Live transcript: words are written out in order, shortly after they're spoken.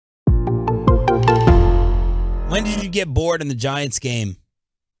When did you get bored in the Giants game?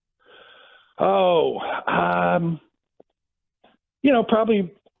 Oh,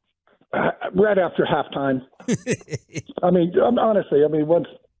 probably right after halftime. I mean, honestly, once,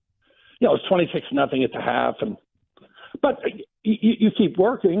 it's 26-0 at the half, but you keep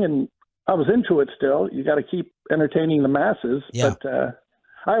working, and I was into it still. You got to keep entertaining the masses. Yeah. But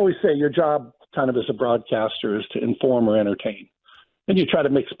I always say your job kind of as a broadcaster is to inform or entertain. And you try to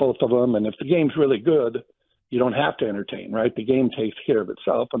mix both of them. And if the game's really good, you don't have to entertain, right? The game takes care of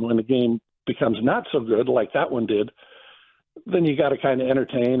itself. And when the game becomes not so good, like that one did, then you got to kind of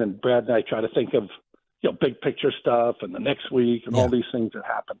entertain. And Brad and I try to think of, big picture stuff and the next week and all these things that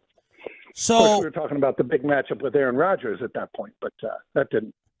happen. So of course, we were talking about the big matchup with Aaron Rodgers at that point, but that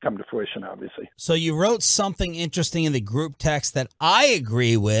didn't come to fruition, obviously. So you wrote something interesting in the group text that I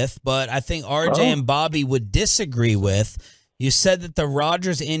agree with, but I think RJ and Bobby would disagree with. You said that the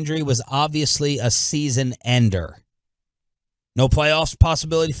Rodgers injury was obviously a season ender. No playoffs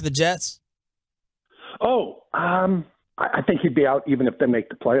possibility for the Jets? I think he'd be out even if they make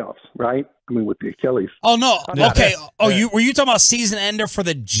the playoffs, right? With the Achilles. Oh, no. Okay. Were you talking about season ender for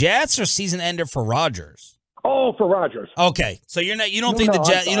the Jets or season ender for Rodgers? Oh, for Rodgers. Okay. So you don't think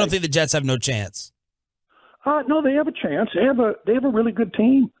the Jets have no chance? No, they have a chance. They have a really good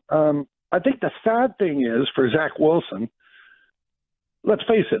team. I think the sad thing is for Zach Wilson, let's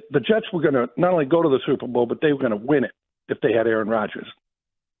face it, the Jets were going to not only go to the Super Bowl, but they were going to win it if they had Aaron Rodgers.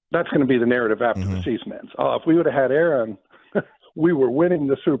 That's going to be the narrative after the season ends. If we would have had Aaron, we were winning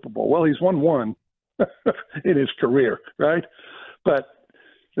the Super Bowl. Well, he's won one in his career, right? But,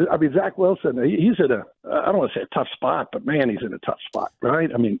 Zach Wilson, he's in I don't want to say a tough spot, but, man, he's in a tough spot, right?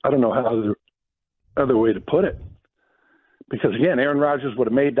 I don't know how other way to put it. Because, again, Aaron Rodgers would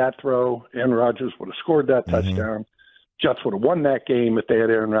have made that throw. Aaron Rodgers would have scored that touchdown. Jets would have won that game if they had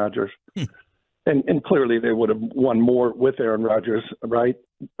Aaron Rodgers. And clearly they would have won more with Aaron Rodgers, right?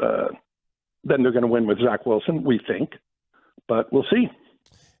 Then they're going to win with Zach Wilson, we think. But we'll see.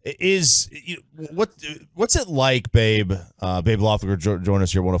 What's it like, Babe? Babe Laufenberg join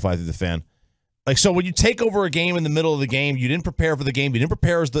us here, 105 through the Fan. Like, so when you take over a game in the middle of the game, you didn't prepare for the game, you didn't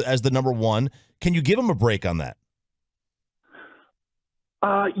prepare as the number one. Can you give them a break on that?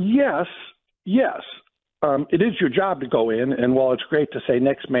 Yes. It is your job to go in, and while it's great to say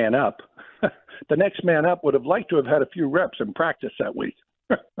next man up, the next man up would have liked to have had a few reps in practice that week.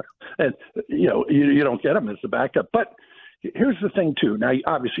 And, you don't get him as the backup. But here's the thing, too. Now,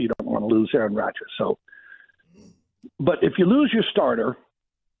 obviously, you don't want to lose Aaron Rodgers. But if you lose your starter,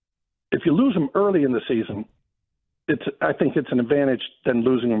 if you lose him early in the season, I think it's an advantage than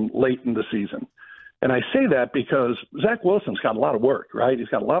losing him late in the season. And I say that because Zach Wilson's got a lot of work, right? He's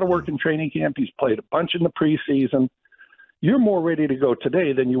got a lot of work in training camp. He's played a bunch in the preseason. You're more ready to go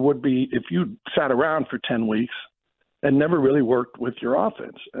today than you would be if you sat around for 10 weeks and never really worked with your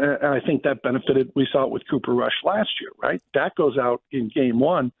offense. And I think that benefited. We saw it with Cooper Rush last year, right? Dak goes out in game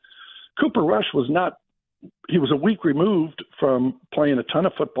one. Cooper Rush was a week removed from playing a ton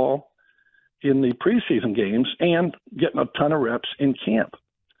of football in the preseason games and getting a ton of reps in camp.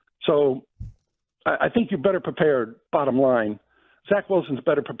 So I think you're better prepared, bottom line. Zach Wilson's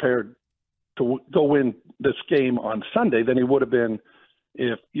better prepared to go win this game on Sunday than he would have been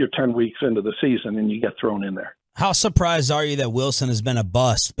if you're 10 weeks into the season and you get thrown in there. How surprised are you that Wilson has been a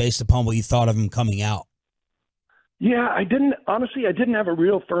bust based upon what you thought of him coming out? Yeah, I didn't have a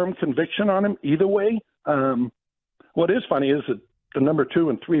real firm conviction on him either way. What is funny is that the number 2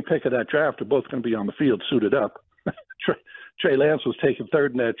 and 3 pick of that draft are both going to be on the field suited up. Trey Lance was taken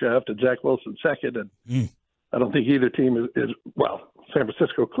third in that draft and Zach Wilson second. And I don't think either team is San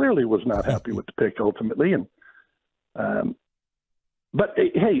Francisco clearly was not happy with the pick ultimately. But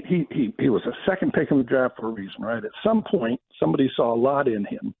hey, he was a second pick in the draft for a reason, right? At some point, somebody saw a lot in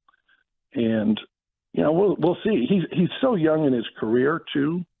him. And, we'll see. He's so young in his career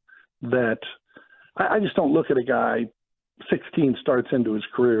too, that I just don't look at a guy 16 starts into his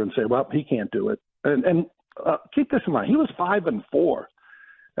career and say, well, he can't do it. And keep this in mind. He was 5-4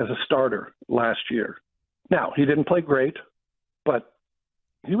 as a starter last year. Now, he didn't play great, but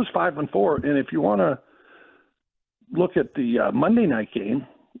he was 5-4. And if you want to look at the Monday night game,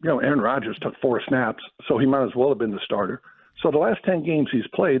 Aaron Rodgers took 4 snaps, so he might as well have been the starter. So the last 10 games he's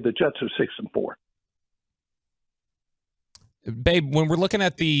played, the Jets are 6-4. Babe, when we're looking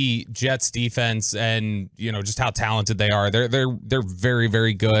at the Jets defense and, just how talented they are, they're very,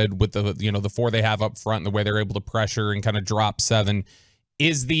 very good with the 4 they have up front and the way they're able to pressure and kind of drop 7.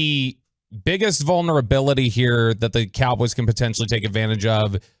 Is the biggest vulnerability here that the Cowboys can potentially take advantage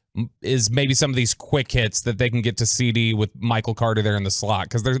of is maybe some of these quick hits that they can get to CD with Michael Carter there in the slot?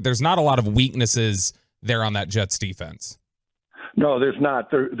 Because there's not a lot of weaknesses there on that Jets defense. No, there's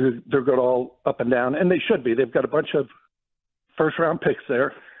not. They're good all up and down, and they should be. They've got a bunch of first-round picks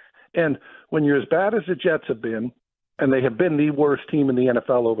there. And when you're as bad as the Jets have been, and they have been the worst team in the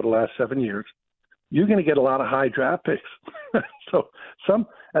NFL over the last 7 years, you're going to get a lot of high draft picks. So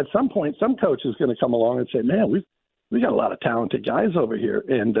at some point, some coach is going to come along and say, man, we got a lot of talented guys over here.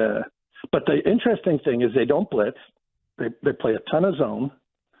 And but the interesting thing is they don't blitz. They play a ton of zone.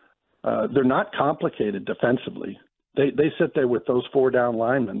 They're not complicated defensively. They sit there with those 4 down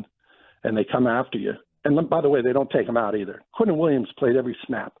linemen, and they come after you. And by the way, they don't take them out either. Quentin Williams played every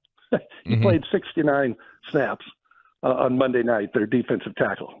snap. He played 69 snaps on Monday night, their defensive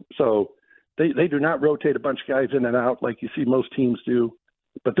tackle. So they do not rotate a bunch of guys in and out like you see most teams do,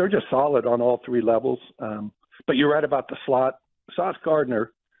 but they're just solid on all 3 levels. But you're right about the slot. Sauce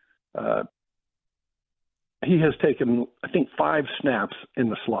Gardner, he has taken, I think, 5 snaps in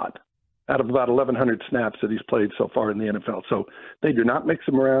the slot out of about 1,100 snaps that he's played so far in the NFL. So they do not mix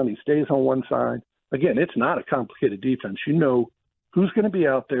him around. He stays on one side. Again, it's not a complicated defense. You know who's going to be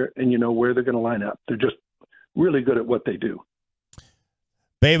out there, and you know where they're going to line up. They're just really good at what they do.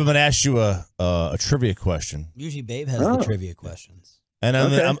 Babe, I'm going to ask you a trivia question. Usually Babe has the trivia questions. And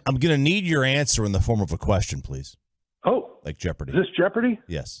I'm going to need your answer in the form of a question, please. Oh. Like Jeopardy. Is this Jeopardy?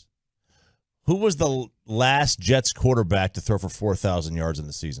 Yes. Who was the last Jets quarterback to throw for 4,000 yards in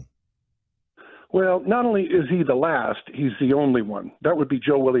the season? Well, not only is he the last, he's the only one. That would be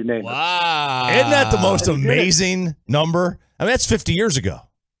Joe Willie Namath. Wow. Isn't that the most amazing number? I mean, that's 50 years ago.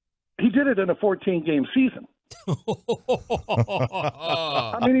 He did it in a 14-game season. I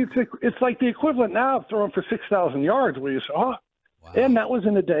mean, it's like the equivalent now of throwing for 6,000 yards where you say, oh. Wow. And that was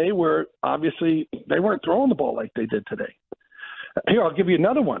in a day where, obviously, they weren't throwing the ball like they did today. Here, I'll give you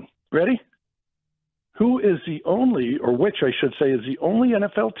another one. Ready? Who is the only, or which I should say, is the only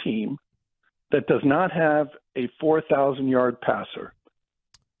NFL team that does not have a 4,000-yard passer?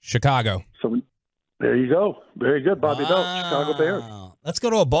 Chicago. So there you go. Very good, Bobby Belt, Chicago Bears. Let's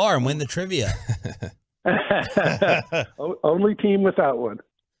go to a bar and win the trivia. Only team without one.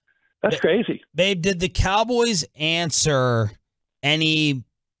 That's crazy. Babe, did the Cowboys answer any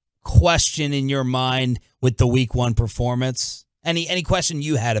question in your mind with the Week 1 performance? Any question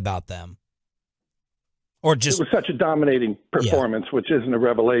you had about them? Or just it was such a dominating performance, which isn't a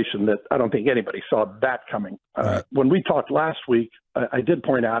revelation, that I don't think anybody saw that coming. Right. When we talked last week, I did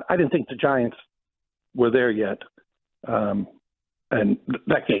point out I didn't think the Giants were there yet, and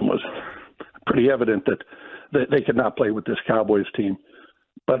that game was pretty evident that they could not play with this Cowboys team.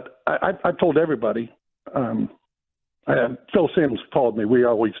 But I told everybody. Phil Simms called me. We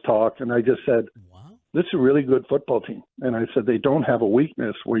always talk, and I just said, "Wow, this is a really good football team." And I said they don't have a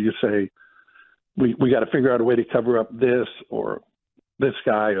weakness where you say, we got to figure out a way to cover up this or this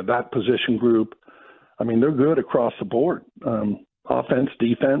guy or that position group. I mean, they're good across the board. Offense,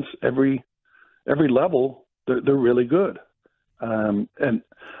 defense, every level, they're really good. And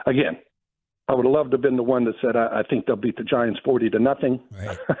again, I would have loved to have been the one that said, I think they'll beat the Giants 40-0.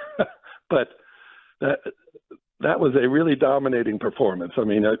 Right. But that was a really dominating performance. I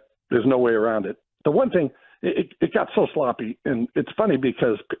mean, there's no way around it. The one thing, it got so sloppy, and it's funny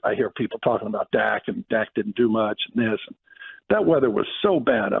because I hear people talking about Dak, and Dak didn't do much, and this. And that weather was so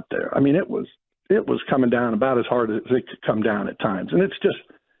bad up there. I mean, it was coming down about as hard as it could come down at times. And it's just,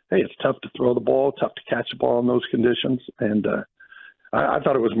 hey, it's tough to throw the ball, tough to catch the ball in those conditions. And I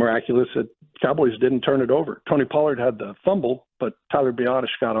thought it was miraculous that Cowboys didn't turn it over. Tony Pollard had the fumble, but Tyler Biadasz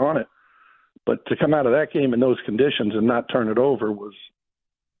got on it. But to come out of that game in those conditions and not turn it over was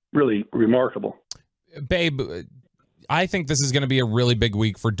really remarkable. Babe, I think this is going to be a really big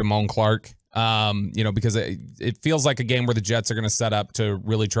week for Damone Clark, because it feels like a game where the Jets are going to set up to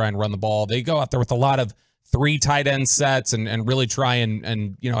really try and run the ball. They go out there with a lot of 3 tight end sets and really try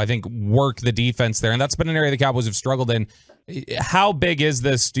and I think work the defense there. And that's been an area the Cowboys have struggled in. How big is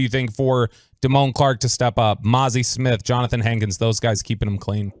this, do you think, for Damone Clark to step up? Mazi Smith, Jonathan Hankins, those guys keeping them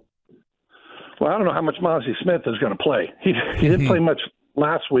clean. Well, I don't know how much Mazi Smith is going to play. He didn't play much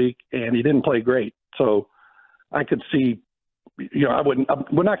last week, and he didn't play great. So I could see,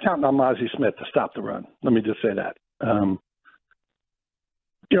 we're not counting on Mazi Smith to stop the run. Let me just say that. I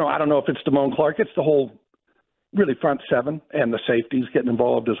don't know if it's Damone Clark. It's the whole really front 7 and the safeties getting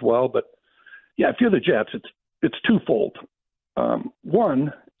involved as well. But, yeah, if you're the Jets, it's twofold.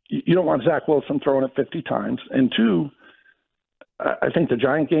 One, you don't want Zach Wilson throwing it 50 times. And 2, I think the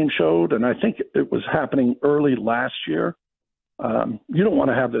Giant game showed, and I think it was happening early last year, you don't want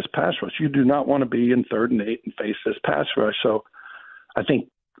to have this pass rush. You do not want to be in 3rd and 8 and face this pass rush. So I think,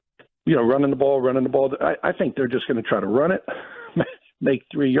 running the ball. I think they're just going to try to run it, make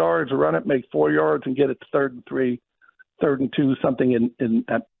 3 yards, or run it, make 4 yards, and get it to 3rd and 3, 3rd and 2, something in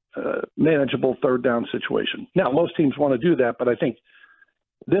that manageable third down situation. Now, most teams want to do that, but I think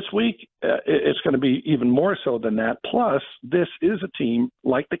this week it's going to be even more so than that. Plus, this is a team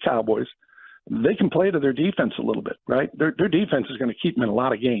like the Cowboys. They can play to their defense a little bit, right? Their defense is going to keep them in a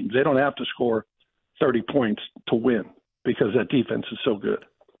lot of games. They don't have to score 30 points to win because that defense is so good.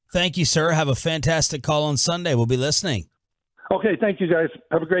 Thank you, sir. Have a fantastic call on Sunday. We'll be listening. Okay, thank you, guys.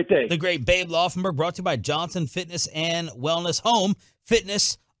 Have a great day. The great Babe Laufenberg, brought to you by Johnson Fitness and Wellness Home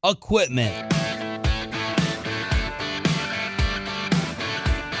Fitness Equipment.